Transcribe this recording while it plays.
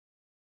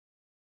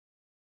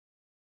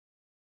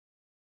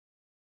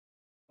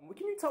What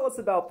can you tell us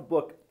about the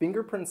book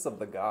Fingerprints of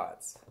the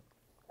Gods?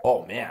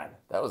 Oh man,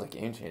 that was a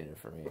game changer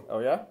for me. Oh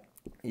yeah?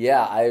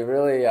 Yeah, I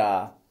really,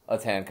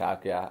 it's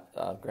Hancock, yeah.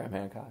 Graham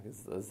Hancock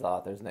is the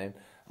author's name.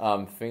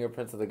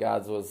 Fingerprints of the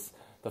Gods was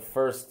the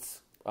first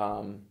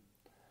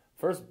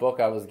book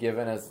I was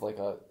given as like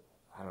an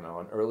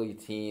early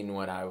teen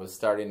when I was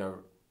starting to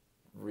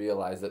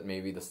realize that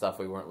maybe the stuff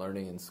we weren't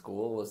learning in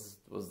school was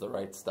the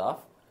right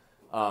stuff.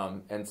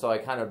 And so I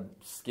kind of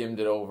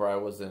skimmed it over. I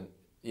wasn't,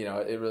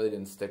 it really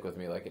didn't stick with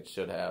me like it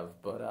should have.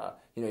 But,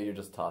 you're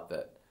just taught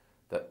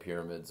that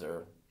pyramids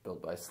are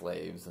built by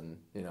slaves and,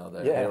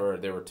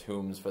 there were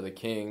tombs for the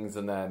kings.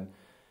 And then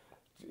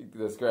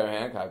this Graham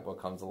Hancock book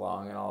comes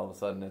along and all of a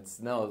sudden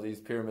these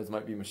pyramids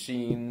might be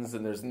machines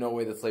and there's no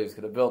way the slaves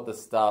could have built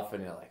this stuff.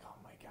 And you're like, oh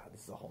my God,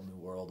 this is a whole new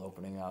world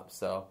opening up.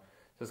 So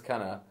just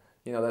kind of,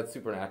 that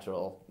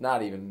supernatural,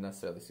 not even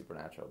necessarily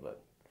supernatural,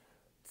 but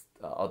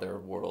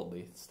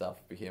otherworldly stuff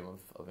became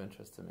of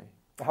interest to me.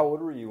 How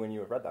old were you when you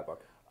had read that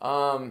book?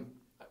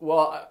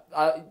 Well,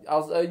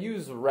 I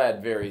use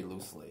read very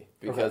loosely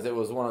because it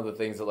was one of the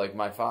things that, like,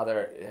 my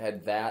father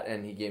had that,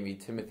 and he gave me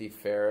Timothy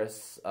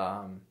Ferriss.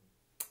 4-Hour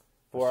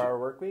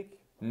Workweek?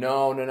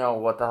 No.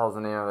 What the hell's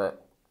the name of it?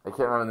 I can't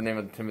remember the name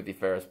of the Timothy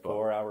Ferriss book.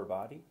 4-Hour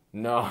Body?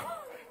 No.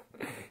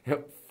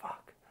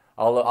 Fuck.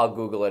 I'll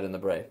Google it in the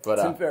break. But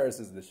Tim Ferriss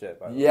is the shit,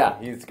 by the way. Yeah,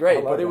 he's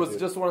great. But it was dude.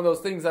 Just one of those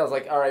things I was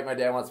like, all right, my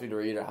dad wants me to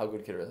read it. How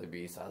good could it really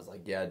be? So I was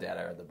like, yeah, Dad,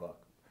 I read the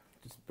book.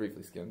 Just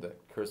briefly skimmed it,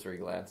 cursory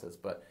glances.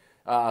 But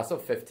so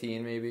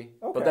 15 maybe.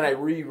 Okay. But then I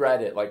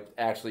reread it, like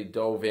actually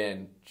dove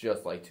in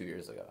just like 2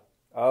 years ago.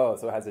 Oh,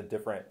 so it has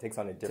takes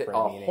on a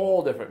different meaning. A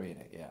whole different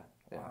meaning, yeah.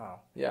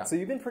 Wow. Yeah. So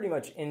you've been pretty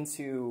much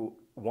into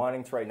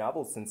wanting to write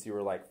novels since you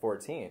were like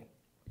 14.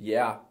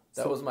 Yeah,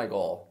 that was my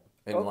goal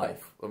in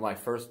life. My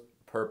first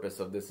purpose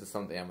of this is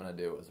something I'm going to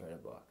do was write a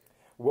book.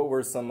 What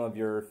were some of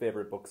your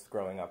favorite books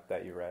growing up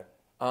that you read?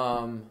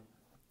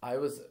 I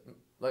was,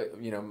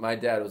 my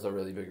dad was a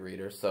really big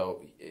reader,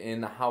 so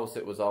in the house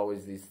it was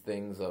always these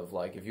things of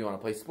like, if you want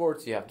to play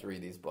sports, you have to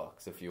read these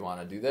books. If you want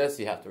to do this,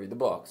 you have to read the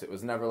books. It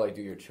was never like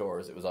do your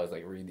chores. It was always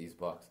like read these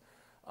books.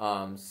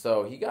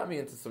 So he got me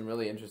into some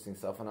really interesting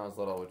stuff when I was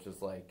little, which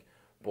was like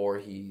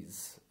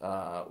Borges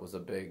was a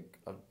big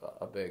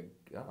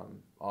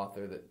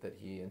author that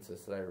he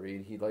insisted I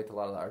read. He liked a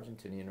lot of the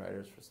Argentinian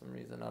writers for some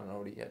reason. I don't know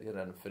what he had. He had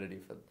an affinity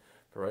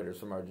for writers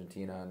from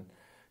Argentina and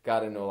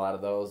got into a lot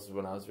of those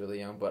when I was really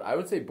young. But I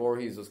would say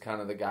Borges was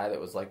kind of the guy that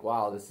was like,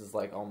 wow, this is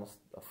like almost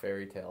a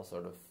fairy tale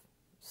sort of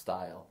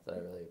style that I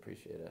really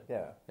appreciated.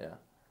 Yeah. Yeah.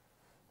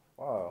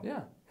 Wow.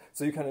 Yeah.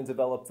 So you kind of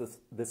developed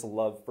this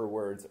love for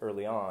words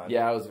early on.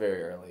 Yeah, I was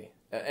very early.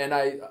 And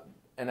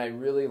I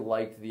really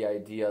liked the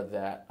idea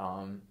that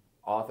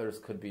authors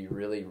could be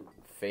really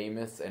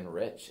famous and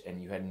rich,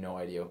 and you had no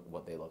idea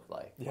what they looked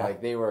like. Yeah.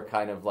 Like, they were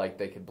kind of like,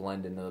 they could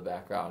blend into the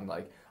background.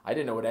 Like, I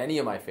didn't know what any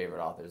of my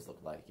favorite authors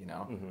looked like,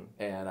 Mm-hmm.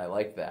 And I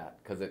liked that,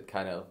 because it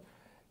kind of,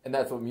 and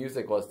that's what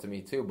music was to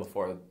me, too,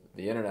 before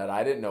the internet.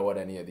 I didn't know what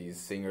any of these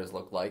singers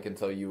looked like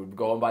until you would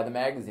go and buy the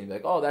magazine and be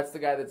like, oh, that's the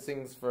guy that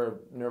sings for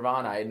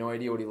Nirvana. I had no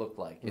idea what he looked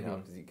like,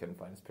 because you couldn't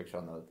find his picture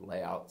on the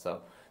layout.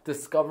 So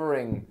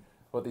discovering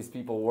what these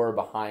people were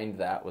behind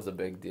that was a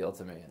big deal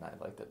to me, and I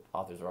liked that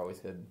authors were always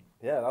hidden.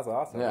 Yeah, that's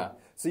awesome. Yeah.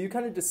 So you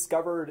kind of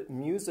discovered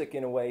music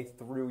in a way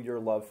through your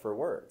love for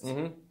words.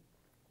 Mm-hmm.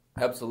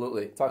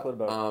 Absolutely. Talk a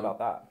little bit about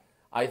that.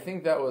 I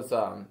think that was,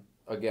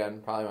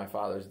 again, probably my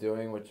father's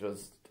doing, which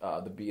was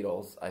the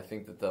Beatles. I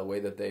think that the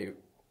way that they,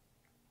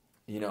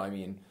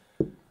 Sgt.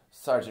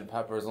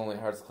 Pepper's Lonely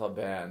Hearts Club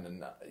Band,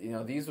 and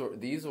these were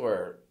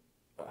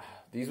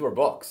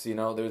books.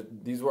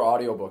 These were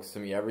audiobooks to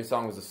me. Every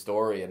song was a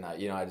story, and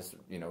I just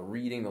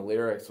reading the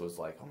lyrics was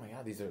like, oh my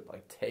God, these are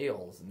like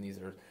tales, and these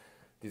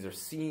are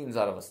scenes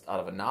out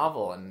of a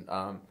novel, and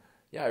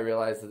I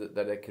realized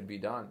that it could be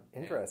done.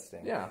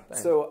 Interesting. Yeah.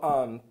 Thanks.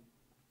 So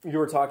you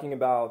were talking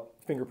about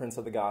Fingerprints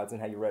of the Gods and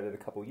how you read it a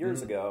couple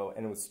years ago,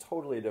 and it was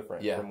totally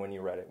different from when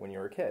you read it when you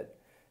were a kid.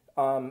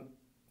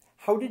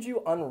 How did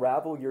you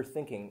unravel your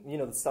thinking?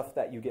 The stuff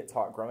that you get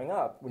taught growing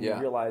up when you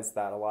realize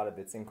that a lot of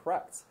it's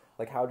incorrect.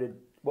 Like,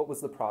 what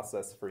was the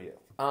process for you?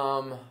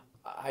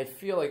 I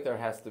feel like there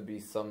has to be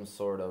some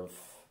sort of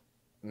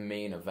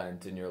main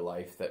event in your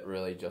life that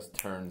really just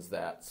turns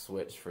that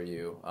switch for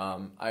you.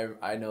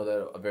 I know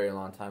that a very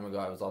long time ago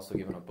I was also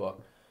given a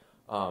book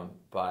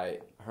by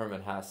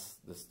Herman Hesse,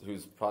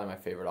 who's probably my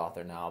favorite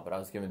author now, but I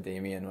was given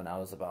Damien when I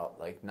was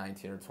about like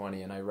 19 or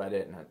 20, and I read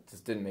it, and it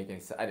just didn't make any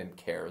sense. I didn't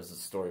care. It was a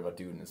story about a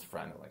dude and his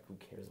friend. I'm like, who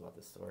cares about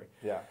this story?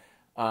 Yeah.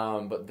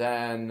 But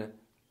then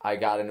I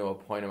got into a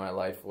point in my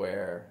life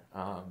where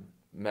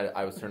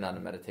I was turned on to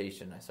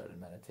meditation. I started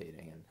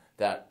meditating, and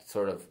that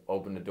sort of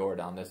opened the door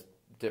down this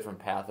different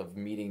path of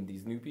meeting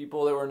these new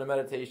people that were into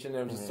meditation.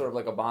 It was just sort of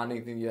like a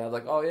bonding thing you had,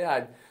 like, oh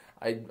yeah,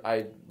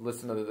 I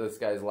listened to this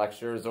guy's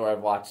lectures, or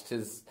I've watched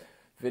his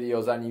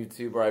videos on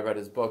YouTube, or I read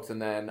his books,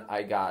 and then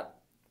I got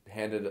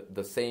handed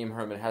the same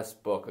Herman Hesse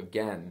book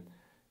again,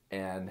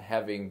 and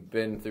having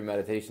been through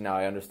meditation now,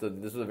 I understood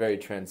that this was a very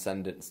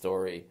transcendent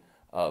story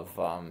of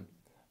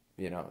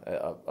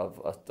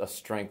of a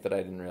strength that I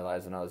didn't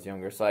realize when I was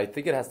younger. So I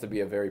think it has to be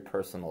a very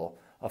personal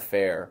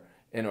affair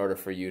in order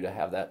for you to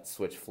have that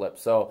switch flip.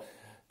 So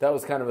that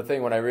was kind of a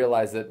thing when I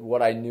realized that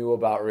what I knew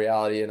about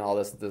reality and all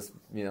this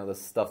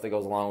stuff that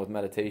goes along with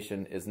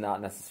meditation is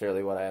not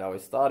necessarily what I had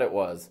always thought it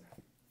was.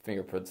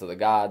 Fingerprints of the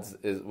Gods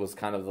was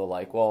kind of the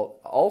well,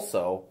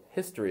 also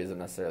history isn't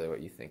necessarily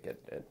what you think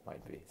it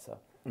might be. So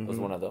it was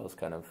one of those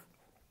kind of,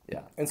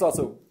 yeah. And it's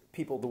also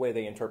people, the way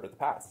they interpret the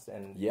past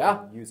and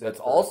use it. That's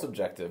all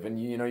subjective. And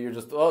you're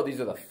just, these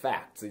are the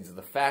facts. These are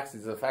the facts.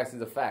 These are the facts.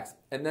 These are the facts.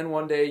 And then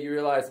one day you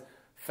realize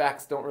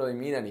facts don't really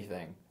mean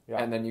anything.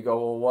 Yeah. And then you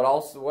go, well,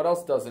 what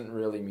else doesn't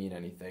really mean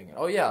anything?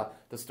 And,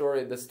 this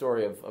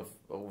story of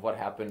what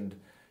happened,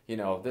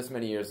 this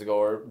many years ago,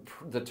 or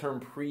the term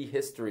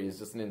prehistory is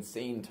just an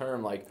insane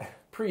term. Like,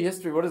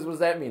 prehistory, what does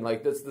that mean?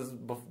 Like, this is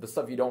the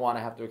stuff you don't want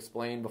to have to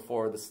explain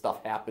before the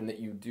stuff happened that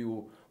you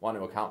do want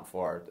to account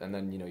for. And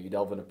then, you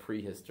delve into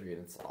prehistory,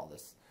 and it's all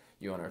this,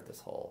 you unearth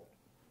this whole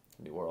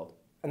new world.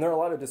 And there are a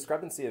lot of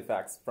discrepancy of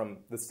facts from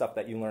the stuff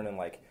that you learn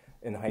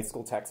in high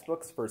school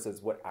textbooks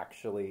versus what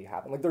actually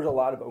happened. Like, there's a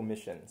lot of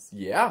omissions.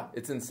 Yeah,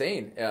 it's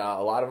insane.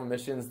 A lot of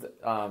omissions.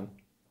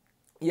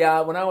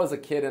 When I was a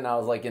kid and I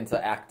was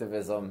into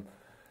activism,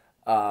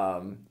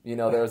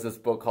 there was this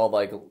book called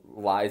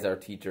Lies Our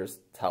Teachers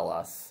Tell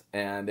Us,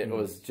 and it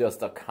was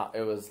just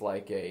it was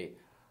like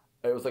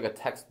a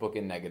textbook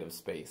in negative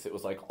space. It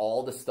was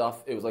all the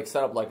stuff. It was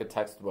set up like a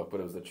textbook, but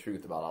it was the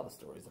truth about all the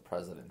stories of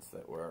presidents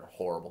that were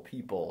horrible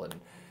people, and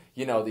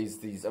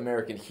these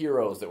American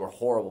heroes that were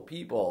horrible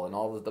people, and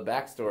all of the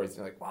backstories.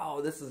 You're like,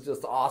 wow, this is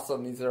just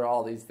awesome. These are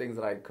all these things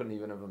that I couldn't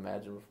even have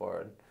imagined before.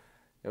 And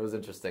it was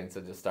interesting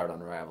to just start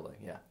unraveling.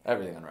 Yeah,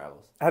 everything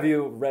unravels. Have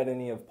you read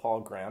any of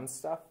Paul Graham's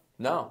stuff?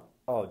 No.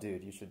 Oh,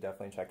 dude, you should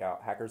definitely check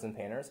out Hackers and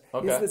Painters.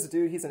 Okay. He's this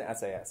dude. He's an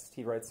essayist.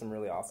 He writes some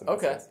really awesome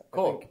essays.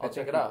 Cool. I'll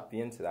check it out.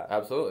 Be into that.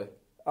 Absolutely.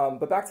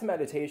 But back to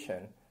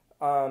meditation.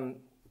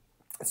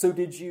 So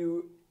did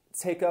you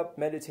take up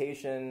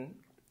meditation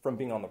from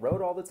being on the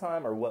road all the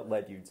time, or what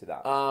led you to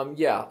that?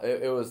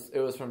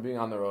 It was from being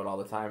on the road all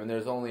the time, and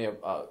there's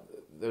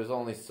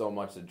only so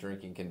much that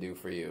drinking can do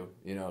for you,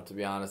 to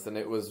be honest. And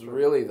it was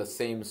really the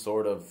same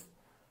sort of.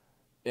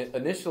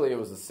 Initially, it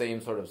was the same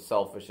sort of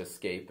selfish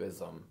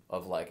escapism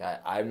of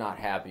I'm not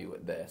happy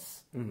with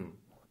this. Mm-hmm.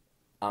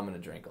 I'm gonna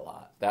drink a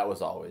lot. That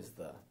was always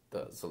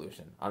the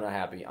solution. I'm not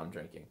happy. I'm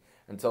drinking.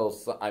 Until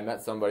I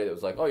met somebody that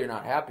was like, "Oh, you're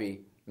not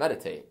happy?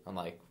 Meditate." I'm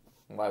like,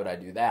 "Why would I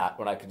do that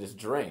when I could just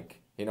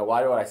drink?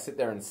 Why would I sit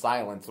there in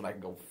silence when I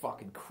can go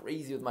fucking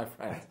crazy with my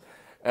friends?"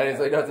 And he's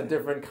like, "No, it's a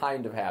different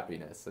kind of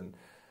happiness." And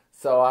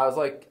so I was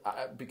like,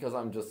 because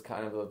I'm just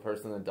kind of the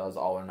person that does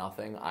all or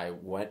nothing. I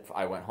went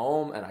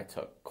home and I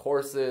took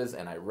courses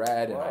and I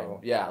read and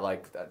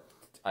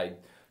I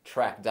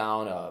tracked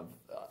down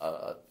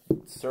a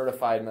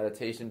certified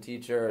meditation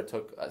teacher.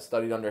 I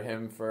studied under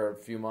him for a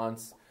few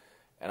months,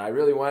 and I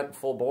really went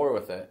full bore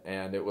with it.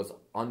 And it was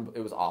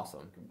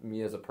awesome.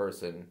 Me as a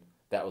person,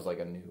 that was like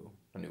a new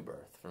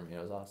birth for me.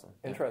 It was awesome.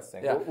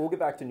 Interesting. Yeah. We'll get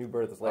back to new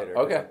births later.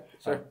 Okay,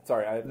 sure.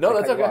 Sorry. No,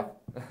 that's okay.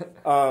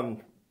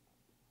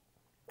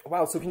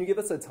 Wow, so can you give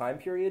us a time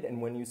period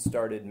and when you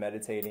started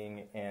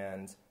meditating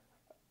and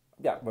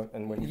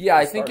when you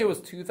I think it was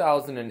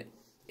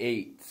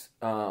 2008,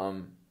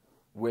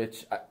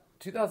 which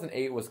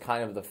 2008 was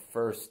kind of the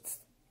first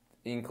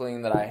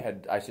inkling that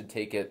I should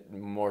take it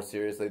more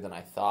seriously than I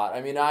thought.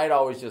 I mean, I'd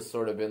always just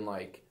sort of been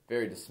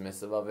very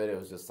dismissive of it. It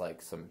was just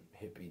some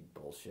hippie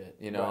bullshit,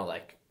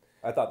 Right.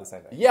 I thought the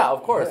same thing. Yeah,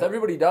 of course.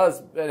 Everybody does,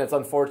 and it's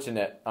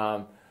unfortunate.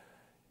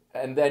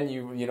 And then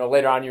you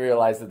later on you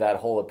realize that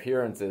whole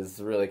appearance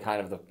is really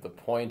kind of the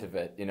point of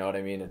it. You know what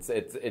I mean?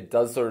 It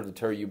does sort of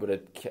deter you, but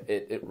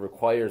it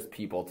requires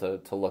people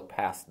to look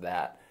past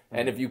that. Mm-hmm.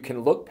 And if you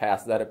can look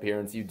past that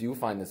appearance, you do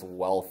find this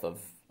wealth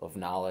of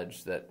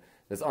knowledge,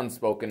 this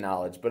unspoken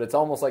knowledge. But it's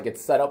almost like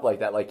it's set up like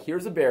that. Like,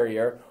 here's a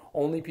barrier.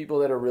 Only people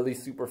that are really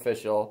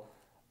superficial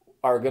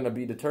are going to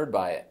be deterred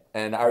by it.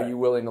 And are you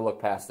willing to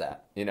look past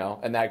that?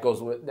 And that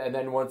goes with, and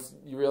then once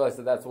you realize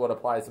that that's what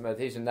applies to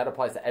meditation, that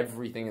applies to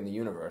everything in the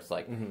universe.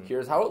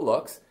 Here's how it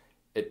looks.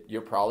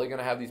 You're probably going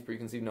to have these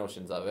preconceived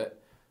notions of it,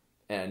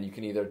 and you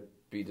can either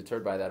be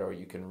deterred by that or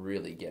you can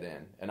really get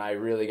in. And I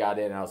really got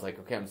in, and I was like,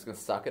 okay, I'm just going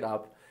to suck it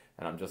up,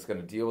 and I'm just going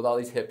to deal with all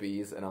these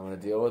hippies, and I'm going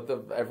to deal with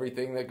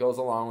everything that goes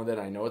along with it.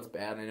 I know it's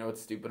bad, I know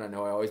it's stupid, I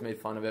know I always made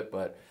fun of it,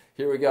 but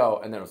here we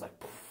go. And then it was like,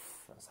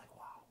 poof, I was like,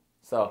 wow.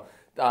 So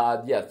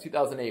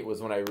 2008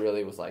 was when I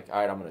really was like, all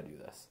right, I'm going to do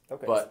this.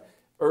 Okay. But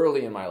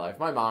early in my life,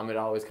 my mom had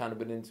always kind of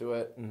been into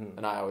it,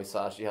 and I always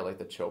saw she had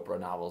the Chopra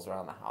novels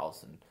around the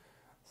house, and I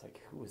was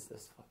like, who is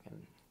this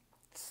fucking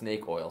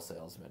snake oil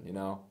salesman,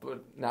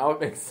 But now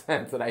it makes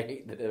sense, and I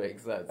hate that it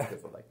makes sense,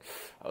 because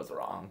I was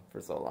wrong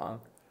for so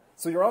long.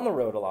 So you're on the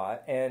road a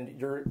lot, and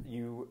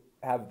you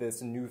have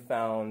this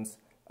newfound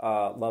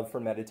love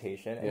for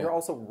meditation, and you're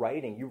also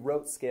writing. You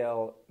wrote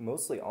Scale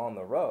mostly on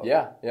the road.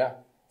 Yeah.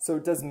 So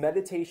does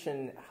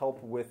meditation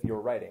help with your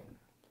writing?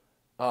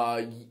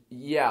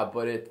 Yeah,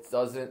 but it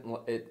doesn't.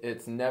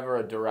 It's never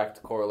a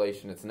direct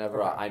correlation. It's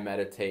never I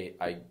meditate,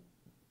 I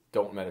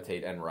don't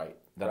meditate and write.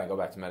 Then I go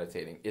back to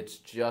meditating. It's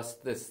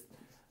just this.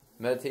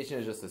 Meditation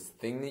is just this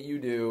thing that you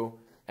do,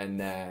 and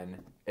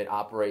then it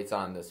operates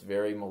on this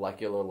very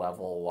molecular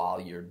level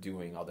while you're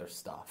doing other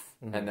stuff.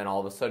 Mm-hmm. And then all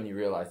of a sudden you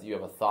realize that you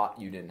have a thought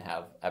you didn't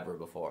have ever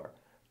before.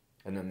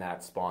 And then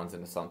that spawns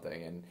into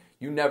something. And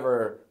you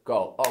never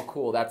go, oh,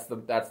 cool, that's the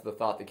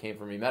thought that came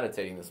from me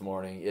meditating this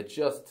morning. It's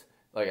just,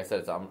 like I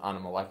said, it's on a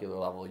molecular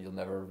level. You'll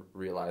never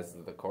realize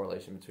the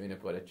correlation between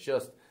it, but it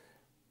just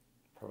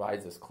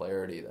provides this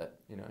clarity that,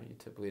 you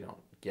typically don't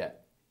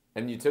get.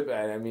 And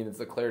it's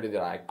the clarity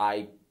that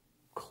I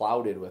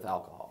clouded with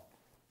alcohol.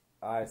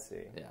 I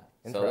see. Yeah.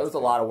 So there was a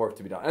lot of work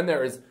to be done. And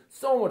there is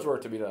so much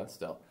work to be done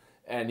still.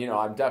 And,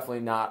 I'm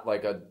definitely not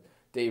like a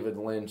David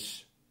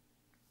Lynch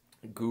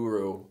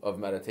guru of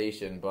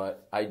meditation,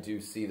 but I do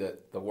see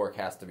that the work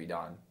has to be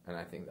done. And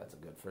I think that's a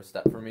good first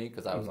step for me,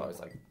 because I was always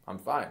like, I'm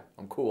fine.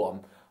 I'm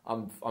cool.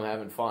 I'm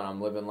having fun.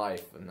 I'm living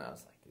life. And I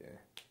was like,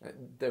 yeah.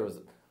 There was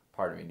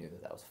part of me knew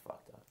that was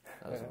fucked up.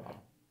 That was wrong.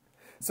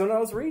 So when I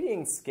was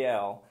reading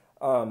Scale,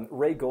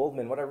 Ray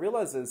Goldman, what I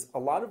realized is a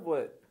lot of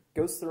what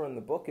goes through in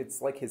the book,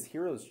 it's like his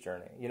hero's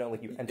journey.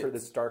 Like you enter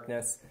this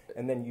darkness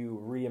and then you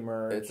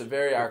reemerge. It's a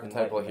very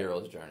archetypal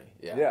hero's journey.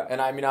 Yeah.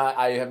 And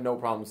I have no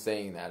problem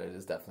saying that. It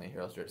is definitely a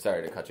hero's journey.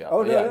 Sorry to cut you off.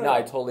 Oh, no,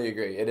 I totally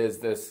agree. It is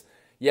this,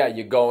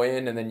 you go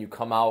in and then you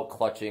come out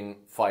clutching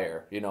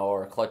fire,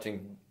 or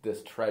clutching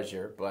this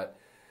treasure. But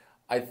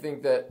I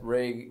think that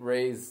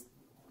Ray's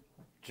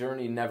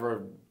journey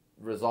never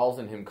resolves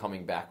in him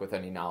coming back with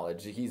any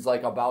knowledge. He's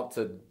like about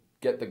to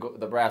get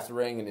the brass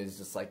ring and he's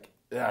just like,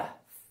 ugh.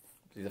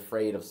 He's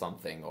afraid of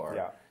something,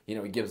 or he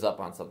gives up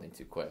on something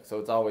too quick. So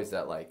it's always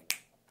that like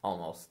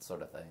almost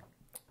sort of thing.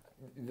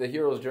 The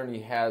hero's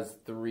journey has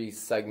 3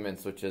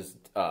 segments, which is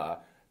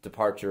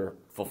departure,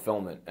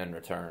 fulfillment, and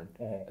return,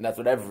 and that's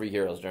what every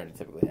hero's journey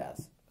typically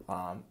has.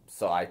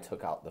 So I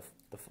took out the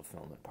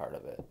fulfillment part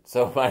of it.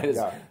 So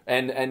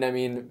and I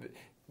mean,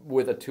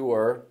 with a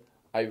tour,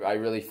 I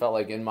really felt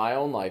like in my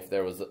own life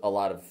there was a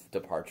lot of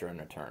departure and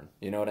return.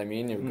 You know what I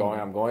mean?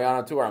 I'm going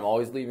on a tour. I'm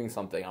always leaving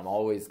something. I'm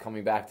always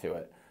coming back to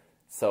it.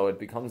 So it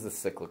becomes a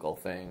cyclical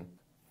thing.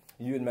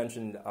 You had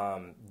mentioned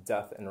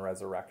death and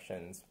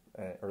resurrections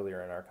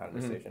earlier in our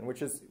conversation,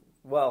 which is,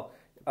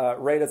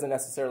 Ray doesn't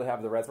necessarily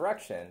have the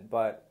resurrection,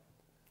 but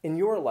in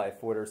your life,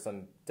 what are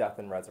some death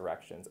and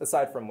resurrections,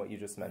 aside from what you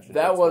just mentioned?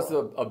 That was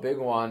a big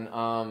one.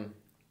 I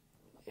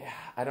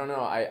don't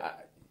know.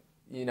 I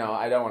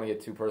don't want to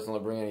get too personal or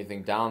bring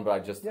anything down,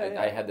 but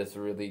I had this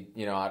really,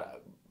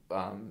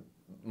 when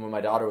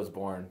my daughter was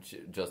born,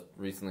 just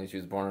recently, she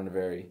was born in a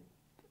very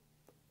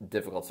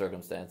difficult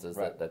circumstances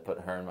that put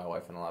her and my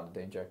wife in a lot of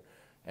danger,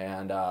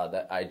 and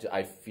that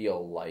I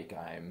feel like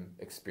I'm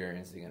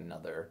experiencing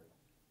another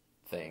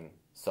thing.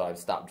 So I've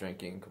stopped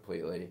drinking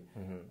completely,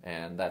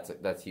 and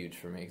that's huge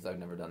for me because I've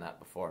never done that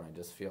before, and I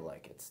just feel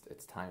like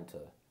it's time to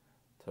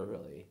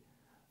really.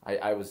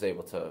 I was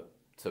able to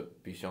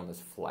be shown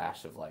this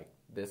flash of like,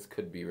 this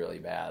could be really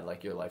bad,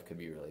 like your life could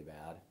be really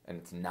bad, and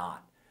it's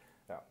not.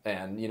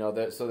 And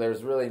so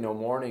there's really no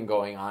mourning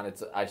going on.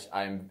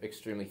 I'm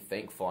extremely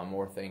thankful. I'm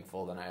more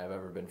thankful than I have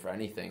ever been for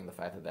anything. The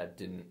fact that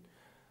didn't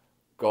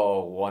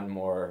go one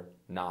more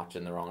notch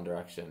in the wrong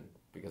direction,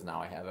 because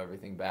now I have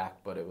everything back.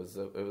 But it was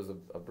a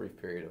brief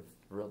period of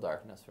real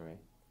darkness for me.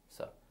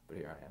 So, but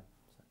here I am.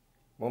 So.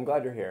 Well, I'm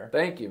glad you're here.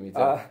 Thank you. Me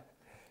too.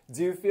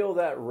 Do you feel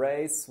that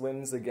Ray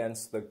swims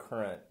against the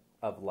current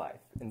of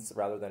life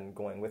rather than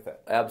going with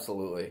it?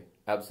 Absolutely.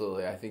 I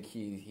think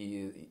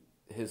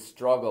his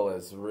struggle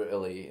is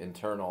really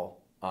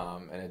internal,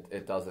 and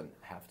it doesn't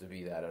have to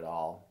be that at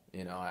all.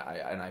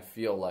 I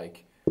feel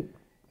like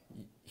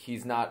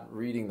he's not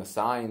reading the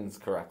signs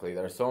correctly.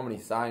 There are so many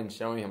signs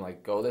showing him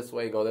like, go this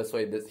way.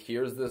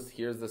 Here's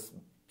this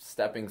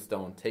stepping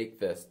stone.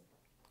 Take this.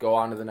 Go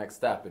on to the next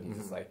step. And he's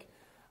just like,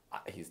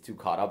 he's too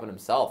caught up in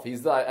himself.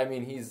 He's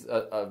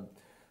a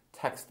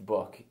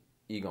textbook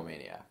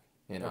egomaniac.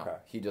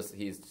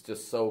 He's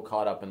just so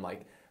caught up in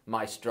like,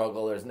 my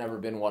struggle, there's never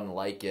been one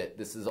like it.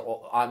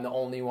 I'm the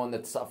only one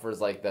that suffers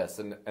like this.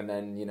 And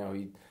then, he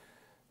doesn't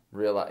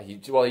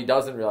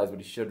realize, but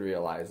he should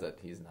realize that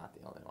he's not the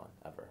only one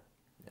ever.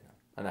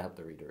 And I hope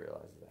the reader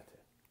realizes that too.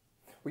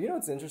 Well,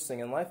 it's interesting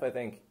in life, I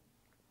think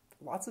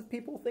lots of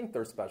people think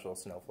they're special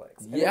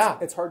snowflakes. And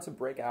it's hard to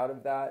break out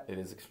of that. It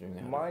is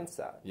extremely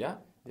mindset. Yeah.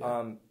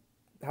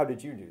 How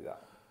did you do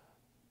that?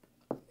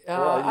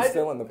 Are you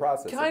still in the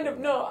process? Kind of.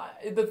 No,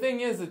 the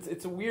thing is,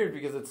 it's weird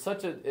because it's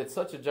such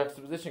a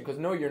juxtaposition. Because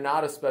no, you're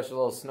not a special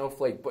little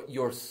snowflake, but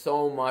you're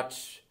so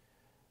much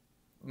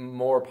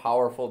more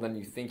powerful than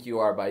you think you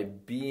are by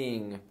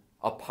being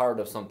a part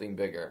of something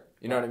bigger.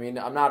 You know what I mean?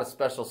 I'm not a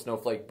special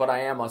snowflake, but I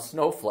am a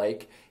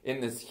snowflake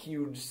in this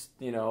huge,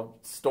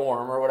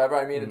 storm or whatever.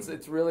 I mean,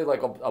 it's really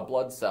like a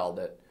blood cell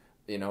that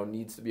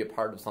needs to be a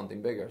part of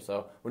something bigger.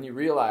 So when you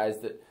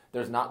realize that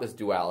there's not this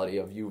duality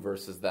of you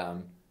versus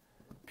them.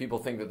 people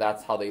think that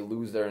that's how they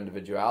lose their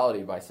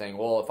individuality by saying,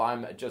 well, if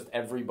I'm just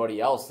everybody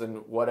else,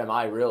 then what am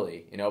I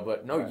really?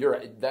 But no,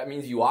 that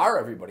means you are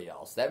everybody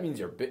else. That means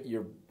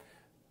you're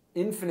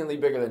infinitely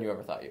bigger than you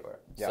ever thought you were.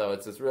 Yeah. So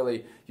it's just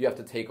really, you have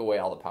to take away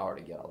all the power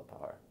to get all the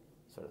power,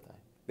 sort of thing.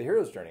 The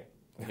hero's journey.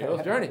 The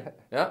hero's journey,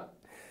 yeah.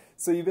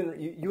 So you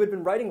had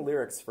been writing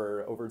lyrics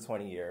for over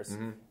 20 years,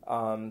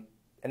 and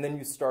then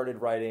you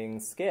started writing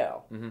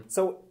scale.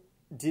 So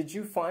did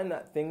you find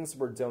that things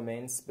were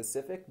domain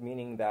specific,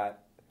 meaning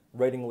that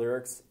writing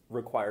lyrics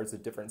requires a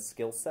different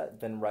skill set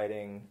than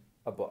writing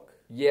a book?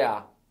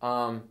 Yeah.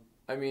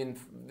 I mean,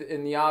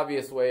 in the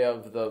obvious way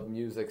of the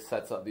music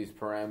sets up these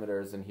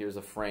parameters and here's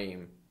a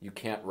frame, you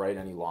can't write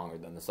any longer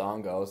than the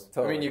song goes.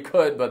 Totally. I mean, you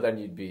could, but then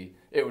you'd be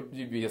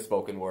a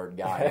spoken word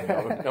guy.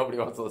 Nobody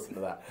wants to listen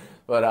to that.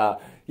 But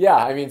yeah,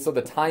 I mean, so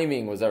the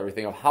timing was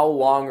everything of how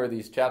long are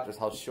these chapters,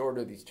 how short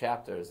are these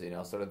chapters,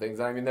 sort of things.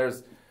 And I mean,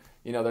 there's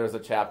a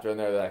chapter in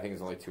there that I think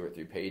is only 2 or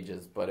 3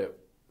 pages, but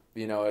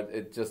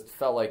it just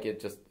felt like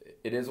it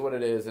is what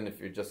it is. And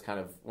if you're just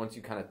once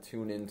you kind of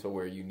tune into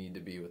where you need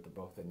to be with the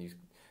book, then these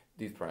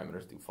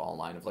parameters do fall in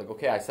line of like,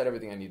 okay, I said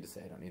everything I need to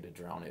say. I don't need to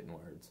drown it in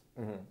words.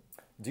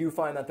 Do you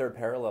find that there are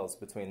parallels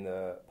between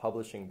the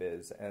publishing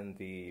biz and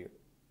the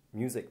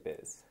music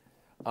biz?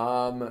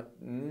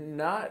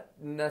 Not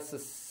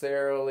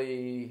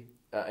necessarily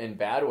in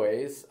bad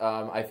ways.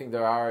 I think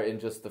there are in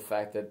just the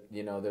fact that,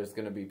 there's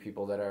going to be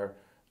people that are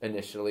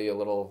initially a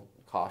little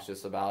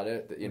cautious about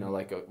it.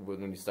 Like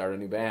when you start a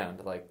new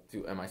band, like,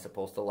 am I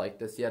supposed to like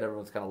this yet?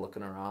 Everyone's kind of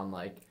looking around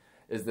like,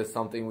 is this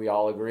something we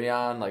all agree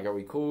on? Like, are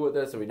we cool with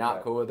this? Are we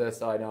not cool with this?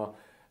 So I know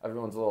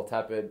everyone's a little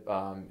tepid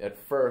at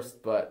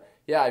first, but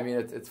yeah, I mean,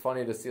 it's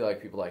funny to see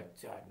like people like,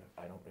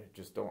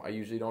 I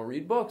usually don't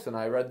read books, and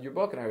I read your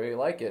book and I really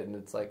like it, and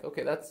it's like,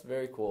 okay, that's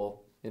very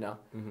cool, I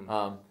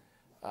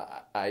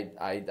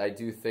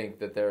do think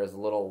that there is a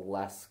little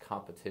less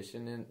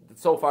competition in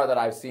so far that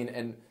I've seen,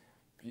 and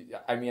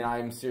I mean,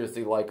 I'm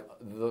seriously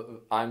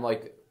I'm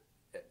like.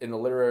 In the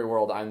literary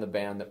world, I'm the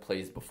band that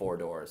plays before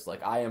doors.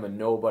 Like, I am a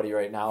nobody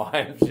right now.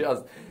 I'm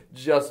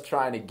just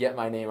trying to get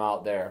my name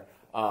out there.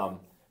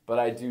 But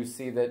I do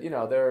see that,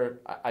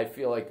 I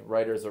feel like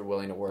writers are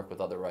willing to work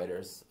with other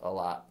writers a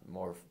lot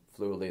more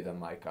fluidly than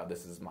like,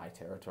 this is my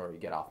territory,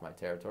 get off my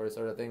territory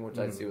sort of thing, which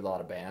I see with a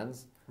lot of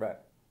bands. Right.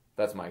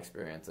 That's my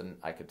experience, and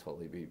I could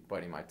totally be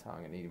biting my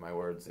tongue and eating my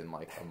words in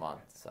like a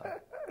month. So.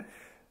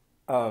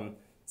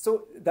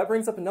 So that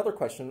brings up another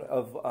question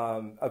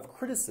of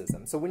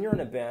criticism. So when you're in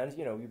a band,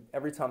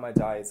 Every Time I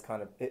Die is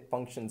it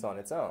functions on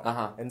its own.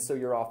 And so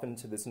you're off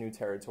into this new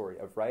territory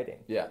of writing.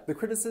 Yeah. The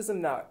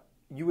criticism that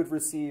you would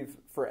receive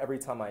for Every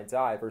Time I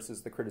Die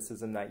versus the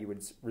criticism that you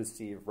would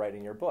receive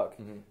writing your book,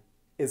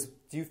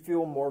 do you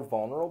feel more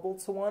vulnerable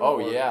to one? Oh,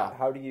 yeah.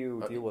 How do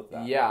you deal with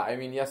that? Yeah, I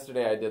mean,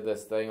 yesterday I did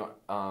this thing.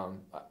 I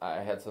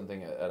had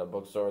something at a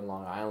bookstore in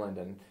Long Island,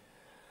 and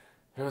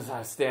I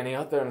was standing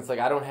out there, and it's like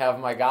I don't have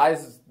my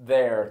guys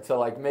there to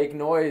like make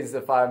noise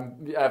if I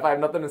have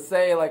nothing to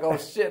say. Like, oh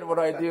shit, what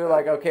do I do?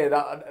 Like, okay,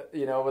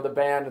 with a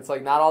band, it's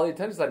like not all the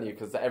attention's on you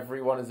because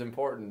everyone is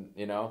important,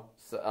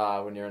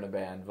 so, when you're in a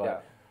band.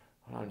 But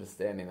when I'm just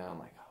standing there, I'm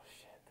like, oh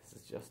shit, this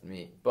is just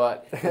me.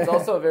 But it's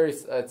also a very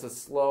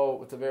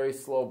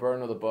slow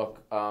burn of the book,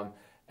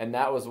 and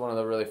that was one of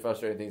the really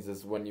frustrating things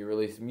is when you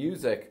release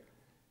music,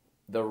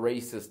 the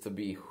race is to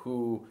be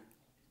who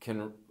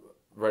can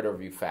write a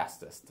review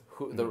fastest.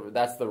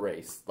 That's the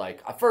race.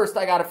 Like, first,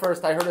 I got it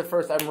first. I heard it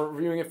first. I'm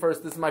reviewing it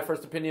first. This is my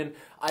first opinion.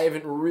 I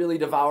haven't really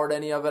devoured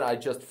any of it. I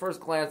just first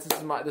glance. This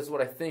is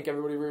what I think.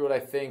 Everybody read what I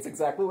think. It's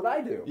exactly what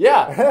I do.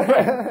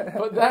 Yeah.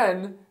 But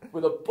then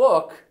with a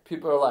book,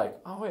 people are like,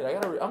 oh wait,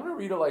 I'm gonna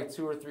read it like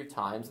 2 or 3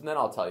 times, and then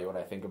I'll tell you what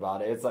I think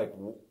about it. It's like,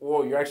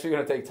 whoa, you're actually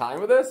gonna take time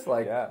with this?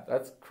 Like,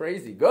 that's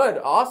crazy. Good,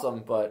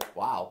 awesome, but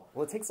wow.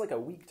 Well, it takes like a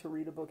week to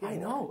read a book.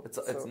 Anyway. I know. It's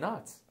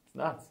nuts. It's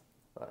nuts.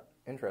 But,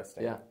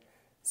 interesting. Yeah.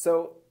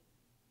 So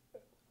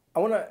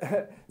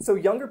so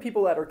younger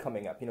people that are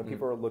coming up,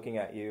 people are looking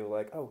at you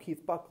like, oh,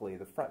 Keith Buckley,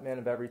 the frontman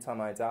of Every Time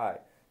I Die.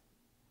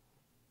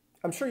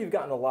 I'm sure you've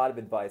gotten a lot of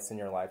advice in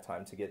your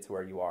lifetime to get to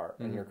where you are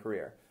in your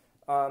career.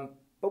 But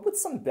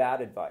what's some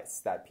bad advice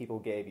that people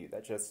gave you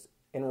that just,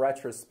 in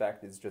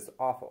retrospect, is just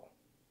awful?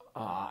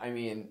 I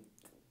mean,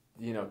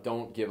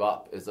 don't give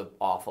up is an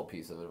awful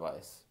piece of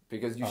advice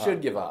because you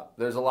should give up.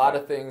 There's a lot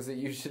of things that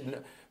you should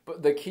know,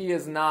 but the key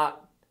is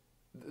not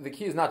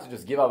to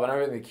just give up on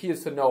everything. The key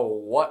is to know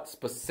what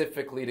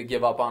specifically to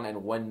give up on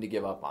and when to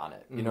give up on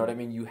it. You know what I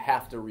mean? You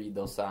have to read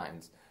those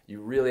signs.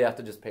 You really have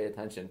to just pay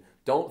attention.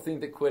 Don't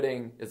think that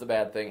quitting is a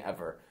bad thing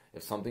ever.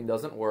 If something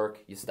doesn't work,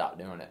 you stop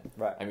doing it.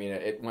 Right. I mean,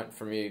 it went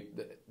for me,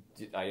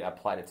 I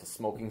applied it to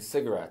smoking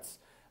cigarettes.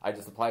 I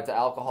just applied it to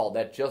alcohol.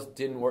 That just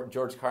didn't work.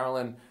 George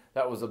Carlin,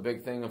 that was a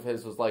big thing of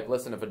his, was like,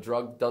 listen, if a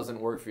drug doesn't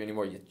work for you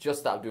anymore, you just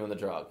stop doing the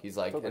drug. He's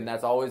like, and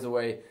that's always the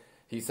way.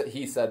 He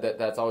said that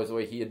that's always the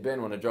way he had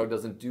been. When a drug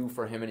doesn't do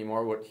for him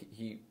anymore what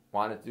he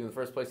wanted to do in the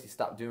first place, he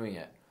stopped doing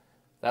it.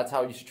 That's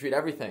how you should treat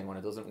everything. When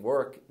it doesn't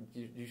work,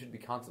 you should be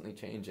constantly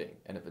changing.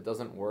 And if it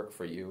doesn't work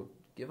for you,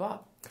 give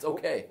up. It's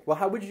okay. Well,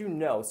 how would you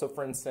know? So,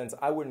 for instance,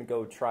 I wouldn't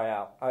go try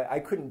out. I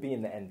couldn't be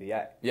in the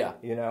NBA. Yeah.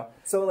 You know?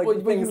 So, like, well,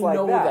 things you like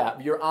know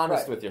that. You're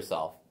honest with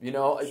yourself. You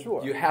know?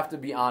 Sure. You have to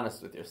be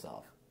honest with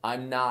yourself. I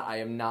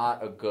am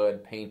not a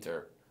good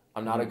painter.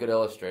 I'm not a good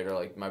illustrator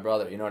like my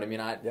brother. You know what I mean?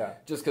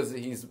 Just because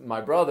he's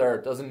my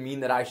brother doesn't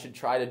mean that I should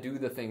try to do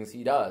the things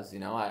he does. You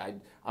know,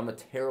 I'm a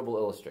terrible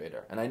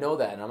illustrator, and I know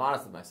that, and I'm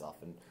honest with myself.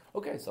 And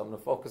okay, so I'm going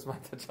to focus my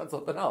attention on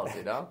something else.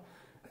 You know,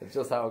 it's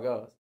just how it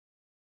goes.